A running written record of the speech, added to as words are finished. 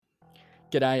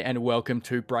G'day and welcome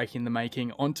to Breaking the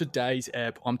Making. On today's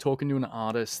ep, I'm talking to an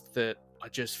artist that I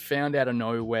just found out of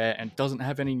nowhere and doesn't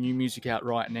have any new music out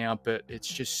right now, but it's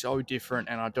just so different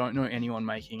and I don't know anyone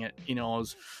making it in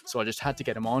Oz, so I just had to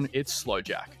get him on. It's SLOE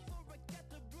JACK.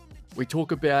 We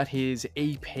talk about his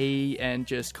EP and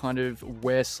just kind of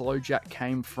where SLOE JACK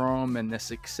came from and the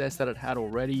success that it had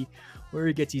already, where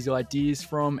he gets his ideas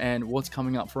from and what's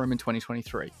coming up for him in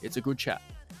 2023. It's a good chat.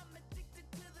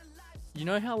 You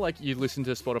know how like you listen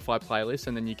to Spotify playlists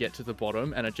and then you get to the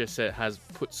bottom and it just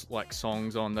puts like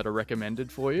songs on that are recommended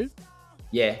for you?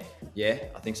 Yeah,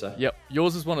 I think so. Yep,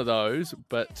 yours is one of those,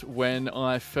 but when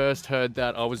I first heard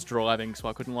that, I was driving, so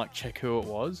I couldn't like check who it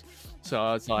was. So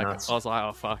I was like,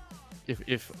 oh fuck,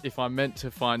 if I'm meant to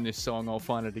find this song, I'll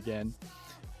find it again.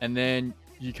 And then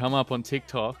you come up on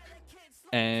TikTok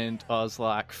and I was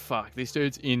like, fuck, this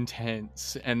dude's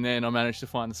intense. And then I managed to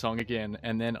find the song again.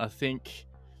 And then I think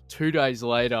 2 days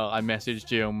later, I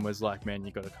messaged you and was like, man,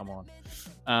 you got to come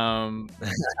on.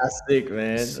 That's sick,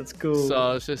 man. That's cool. So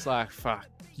I was just like, fuck,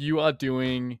 you are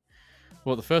doing...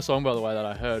 Well, the first song, by the way, that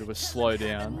I heard was Slow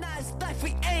Down.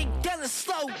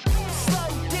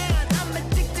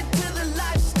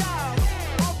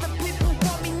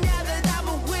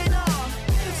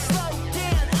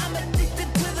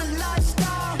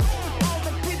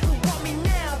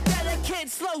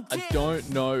 I don't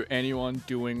know anyone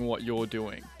doing what you're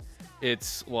doing.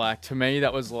 It's like, to me,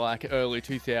 that was like early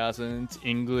 2000s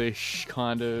English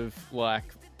kind of like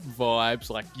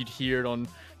vibes. Like you'd hear it on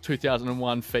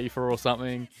 2001 FIFA or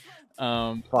something.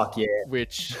 Fuck yeah.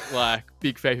 Which, like,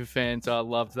 big FIFA fans, I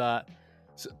love that.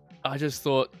 So I just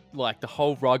thought, like, the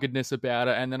whole ruggedness about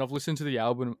it, and then I've listened to the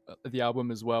album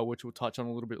as well, which we'll touch on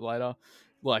a little bit later.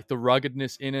 Like the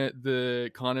ruggedness in it, the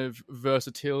kind of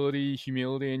versatility,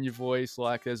 humility in your voice,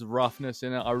 like there's roughness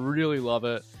in it. I really love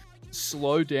it.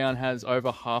 Slow Down has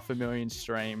over 500,000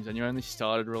 streams, and you only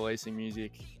started releasing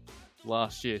music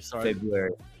last year. Sorry,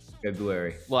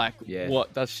 February. Like, yeah.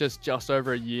 What? That's just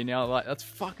over a year now. Like, that's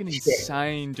fucking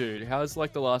insane, dude. How's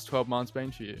like the last 12 months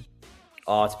been for you?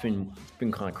 Oh, it's been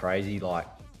kind of crazy. Like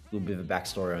a little bit of a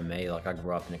backstory on me. Like I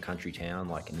grew up in a country town,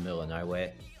 like in the middle of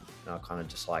nowhere. And I kind of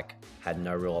just like had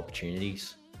no real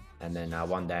opportunities. And then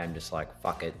one day I'm just like,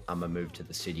 fuck it, I'm gonna move to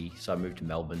the city. So I moved to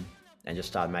Melbourne and just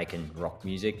started making rock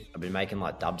music. I've been making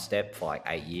like dubstep for like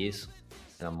 8 years.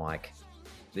 And I'm like,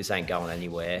 this ain't going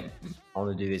anywhere. I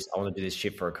want to do this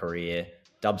shit for a career.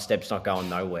 Dubstep's not going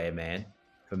nowhere, man.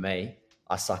 For me,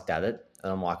 I sucked at it.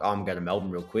 And I'm like, oh, I'm going to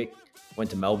Melbourne real quick. Went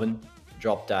to Melbourne,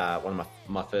 dropped one of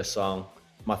my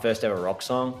first ever rock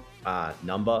song,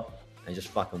 Number. And just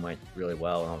fucking went really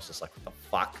well. And I was just like, what the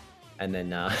fuck? And then,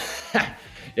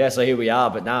 yeah, so here we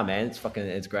are. But nah, man, it's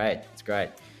great. It's great.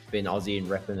 Been Aussie and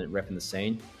repping the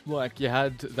scene. Like you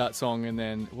had that song and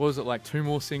then, what was it, like 2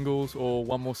 more singles or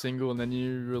 1 more single and then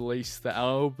you released the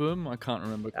album? I can't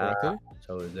remember correctly.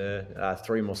 So it was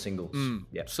 3 more singles.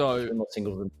 Yeah. So 3 more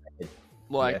singles.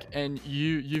 Like, yeah. And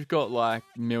you've got like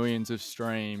millions of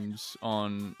streams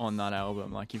on that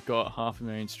album. Like you've got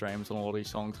 500,000 streams on all of these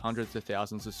songs, hundreds of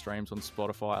thousands of streams on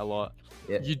Spotify, a lot.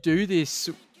 Yeah. You do this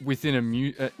within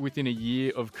a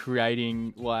year of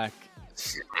creating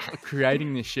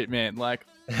this shit, man. Like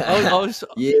I was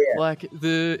yeah. Like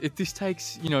if this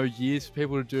takes years for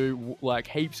people to do like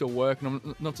heaps of work, and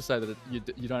I'm not to say that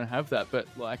you don't have that, but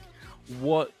like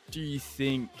what do you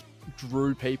think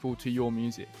drew people to your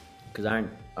music? Because I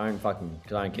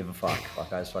don't give a fuck.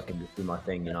 Like I just fucking do my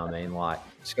thing, you know what I mean? Like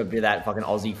just got a bit of that fucking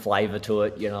Aussie flavour to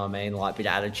it, you know what I mean? Like a bit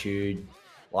of attitude,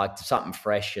 like something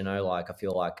fresh, you know. Like I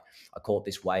feel like I caught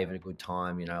this wave at a good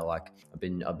time, you know. Like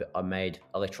I made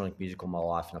electronic music all my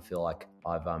life, and I feel like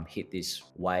I've hit this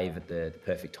wave at the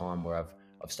perfect time where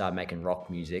I've started making rock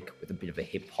music with a bit of a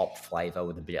hip hop flavour,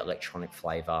 with a bit of electronic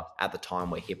flavour. At the time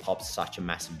where hip hop's such a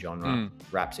massive genre,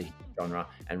 rap's a huge genre,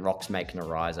 and rock's making a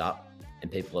rise up.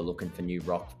 And people are looking for new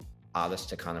rock artists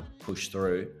to kind of push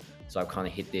through. So I've kind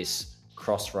of hit this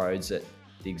crossroads at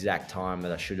the exact time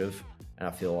that I should have. And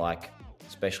I feel like,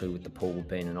 especially with the pull of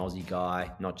being an Aussie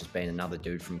guy, not just being another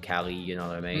dude from Cali, you know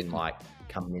what I mean? Like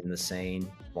coming in the scene,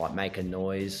 like making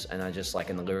noise. And I just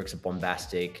like, in the lyrics are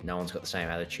bombastic. No one's got the same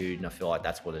attitude. And I feel like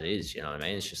that's what it is, you know what I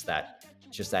mean? It's just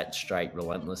that straight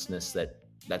relentlessness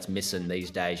that's missing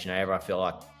these days. You know, I feel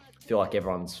like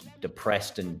everyone's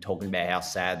depressed and talking about how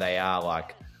sad they are.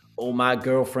 Like, oh, my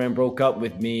girlfriend broke up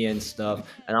with me and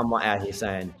stuff. And I'm like out here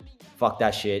saying, fuck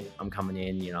that shit. I'm coming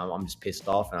in, you know, I'm just pissed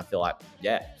off. And I feel like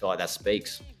that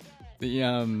speaks.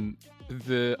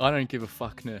 the I don't give a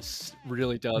fuckness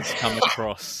really does come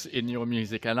across in your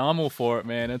music, and I'm all for it,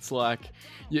 man. It's like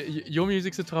your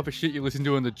music's the type of shit you listen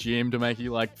to in the gym to make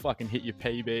you like fucking hit your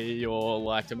PB or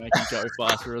like to make you go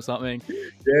faster or something.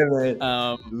 Yeah,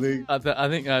 man. I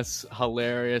think that's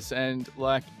hilarious, and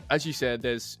like as you said,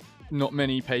 there's not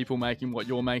many people making what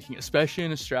you're making, especially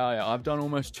in Australia. I've done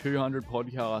almost 200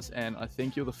 podcasts, and I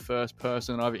think you're the first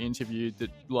person I've interviewed that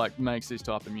like makes this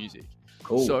type of music.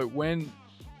 Cool. So when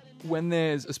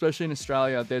there's, especially in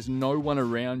Australia, there's no one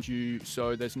around you,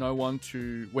 so there's no one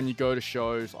to, when you go to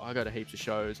shows, I go to heaps of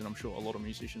shows, and I'm sure a lot of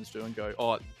musicians do, and go,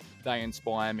 oh, they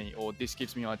inspire me, or this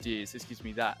gives me ideas, this gives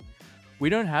me that. We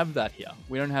don't have that here.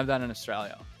 We don't have that in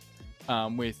Australia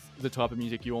with the type of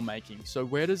music you're making. So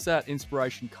where does that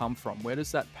inspiration come from? Where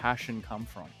does that passion come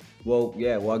from? Well,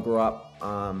 yeah, I grew up,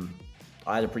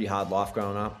 I had a pretty hard life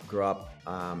growing up. Grew up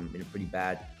in a pretty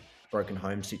bad broken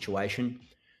home situation.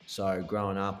 So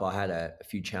growing up, I had a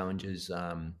few challenges.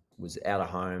 Was out of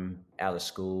home, out of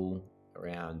school,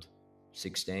 around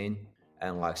 16,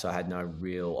 and like so I had no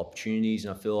real opportunities.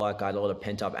 And I feel like I had a lot of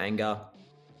pent up anger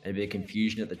and a bit of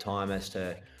confusion at the time as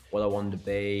to what I wanted to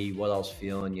be, what I was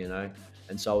feeling, you know.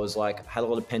 And so I was like, had a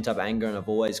lot of pent up anger, and I've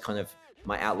always kind of,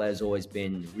 my outlet has always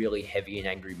been really heavy and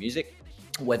angry music,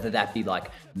 whether that be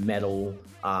like metal,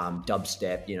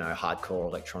 dubstep, you know, hardcore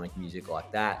electronic music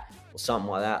like that, or something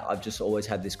like that. I've just always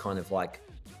had this kind of like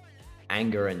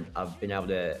anger, and I've been able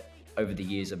to, over the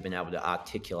years, I've been able to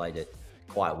articulate it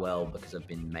quite well because I've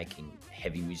been making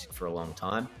heavy music for a long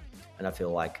time. And I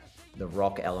feel like the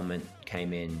rock element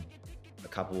came in a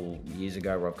couple years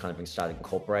ago where I've kind of been started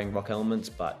incorporating rock elements.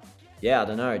 But yeah, I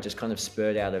don't know, it just kind of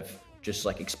spurred out of just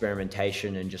like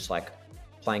experimentation and just like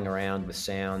playing around with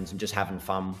sounds and just having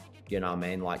fun, you know what I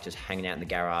mean? Like just hanging out in the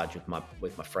garage with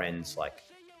my friends, like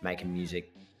making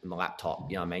music on the laptop,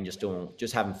 you know what I mean?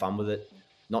 Just having fun with it,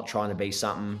 not trying to be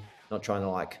something, not trying to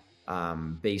like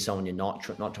be someone you're not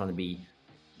trying to be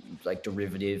like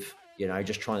derivative, you know,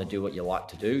 just trying to do what you like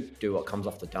to do what comes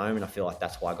off the dome. And I feel like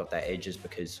that's why I got that edge, is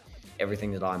because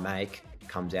everything that I make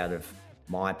comes out of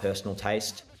my personal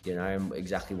taste, you know,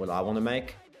 exactly what I want to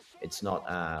make. It's not,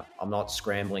 I'm not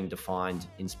scrambling to find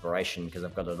inspiration because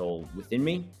I've got it all within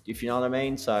me, if you know what I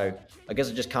mean. So I guess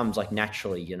it just comes like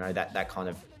naturally, you know, that kind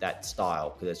of, that style,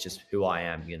 because it's just who I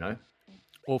am, you know.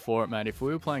 All for it, mate. If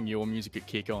we were playing your music at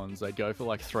kick-ons, they'd go for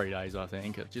like 3 days, I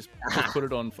think. Just put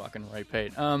it on fucking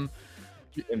repeat.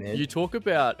 You talk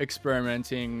about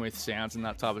experimenting with sounds and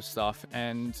that type of stuff,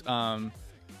 and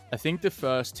I think the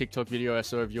first TikTok video I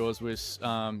saw of yours was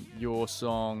your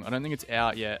song, I don't think it's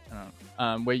out yet,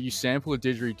 where you sample a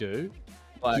didgeridoo.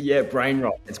 Like, yeah, Brain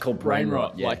Rot. It's called Brain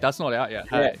Rot. Yeah. Like, that's not out yet.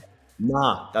 Yeah. Hey.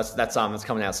 Nah, that's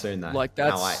coming out soon though. Like,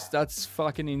 that's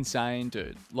fucking insane,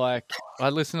 dude. Like, I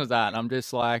listen to that and I'm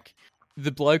just like,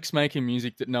 the bloke's making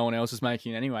music that no one else is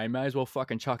making anyway. May as well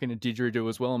fucking chuck in a didgeridoo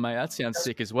as well, mate. That sounds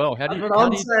sick as well. That's what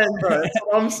I'm saying, bro. That's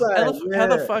what I'm saying. How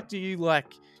the fuck do you like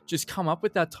just come up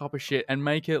with that type of shit and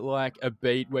make it like a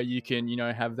beat where you can, you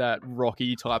know, have that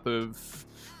rocky type of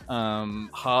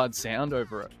hard sound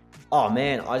over it? Oh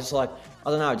man, I just like, I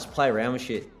don't know, I just play around with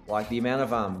shit. Like the amount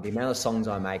of songs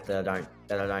I make that I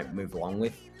don't move along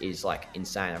with is like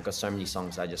insane. I've got so many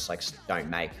songs I just like don't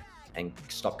make and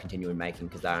stop continuing making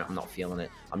because I'm not feeling it.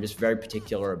 I'm just very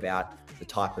particular about the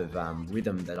type of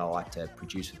rhythm that I like to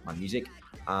produce with my music,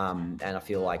 and I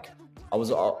feel like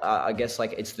I guess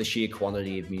like it's the sheer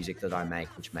quantity of music that I make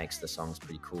which makes the songs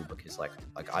pretty cool, because like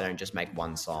I don't just make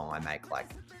one song, I make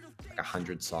like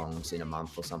 100 songs in a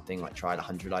month or something. Like tried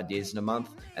 100 ideas in a month,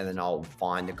 and then I'll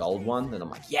find the gold one and I'm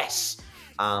like, yes.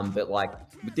 But like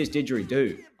with this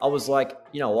didgeridoo, I was like,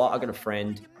 you know what, I got a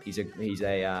friend, he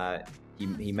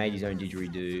made his own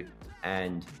didgeridoo,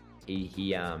 and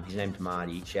his name's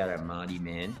Marty. Shout out Marty,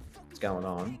 man, what's going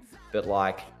on? But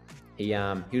like he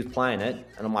was playing it,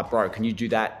 and I'm like, bro, can you do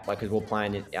that? Like, cause we're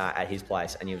playing it at his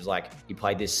place, and he was like, he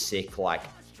played this sick, like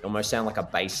it almost sounded like a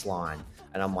bass line,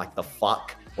 and I'm like, the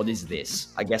fuck, what is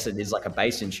this? I guess it is like a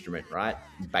bass instrument, right?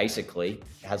 Basically,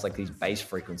 it has like these bass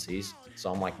frequencies.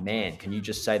 So I'm like, man, can you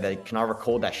just say that? Can I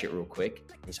record that shit real quick?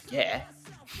 And he's like, yeah.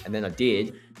 And then I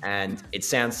did, and it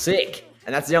sounds sick.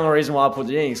 And that's the only reason why I put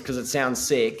it in, is because it sounds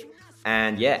sick.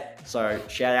 And yeah, so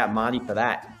shout out Marty for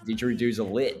that. Didgeridoos are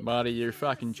lit. Marty, you're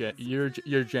fucking you're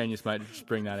a genius, mate. Just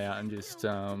bring that out and just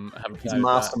have a He's a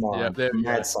mastermind. Yeah, there we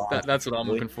go. That's what I'm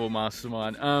looking for,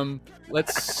 mastermind.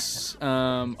 Let's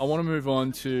I want to move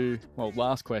on to, well,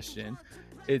 last question.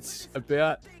 It's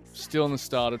about still in the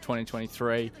start of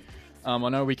 2023. I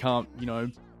know we can't, you know,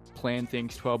 plan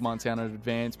things 12 months out in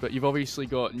advance, but you've obviously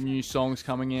got new songs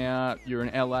coming out. You're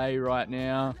in LA right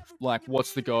now. Like,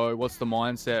 what's the go? What's the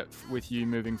mindset with you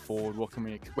moving forward?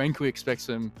 When can we expect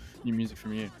some new music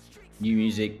from you? New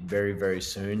music very, very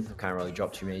soon. I can't really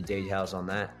drop too many details on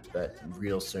that, but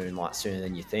real soon, like sooner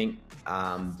than you think.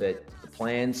 But the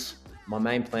plans, my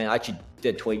main plan, I actually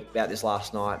did a tweet about this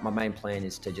last night. My main plan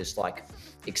is to just like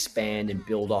expand and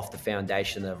build off the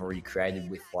foundation that I've already created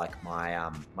with like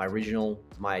my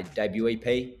my debut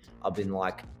EP. I've been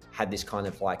like had this kind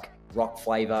of like rock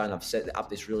flavor, and I've set up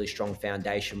this really strong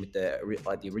foundation with the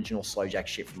original SLOE JACK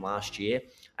shit from last year,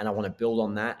 and I want to build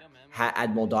on that,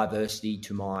 add more diversity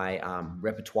to my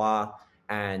repertoire.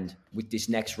 And with this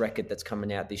next record that's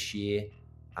coming out this year,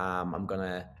 I'm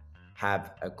gonna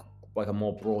have a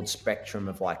more broad spectrum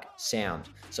of like sound.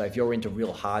 So if you're into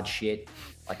real hard shit,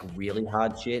 like really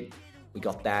hard shit, we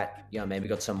got that. You know, maybe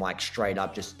got some like straight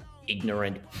up just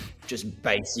ignorant, just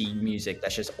bassy music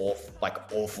that's just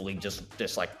awfully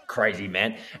just like crazy,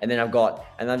 man. And then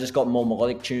I've just got more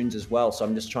melodic tunes as well. So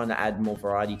I'm just trying to add more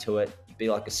variety to it. Be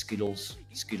like a Skittle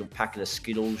packet of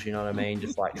Skittles, you know what I mean?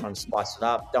 Just like trying to spice it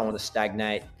up. Don't want to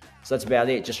stagnate. So that's about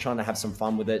it. Just trying to have some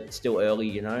fun with it. It's still early,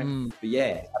 you know. But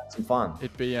yeah, have some fun.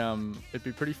 It'd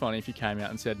be pretty funny if you came out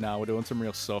and said, "No, we're doing some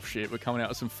real soft shit. We're coming out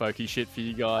with some folky shit for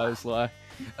you guys." Like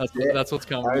that's what's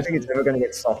coming. I don't think it's ever going to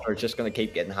get softer. It's just going to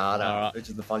keep getting harder, right. Which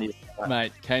is the funniest thing.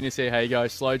 Mate, keen to see how you go.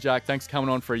 SLOE JACK, thanks for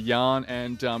coming on for a yarn,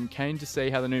 and keen to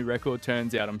see how the new record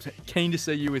turns out. I'm keen to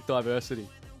see you with diversity.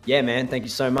 Yeah, man. Thank you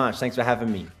so much. Thanks for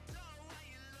having me.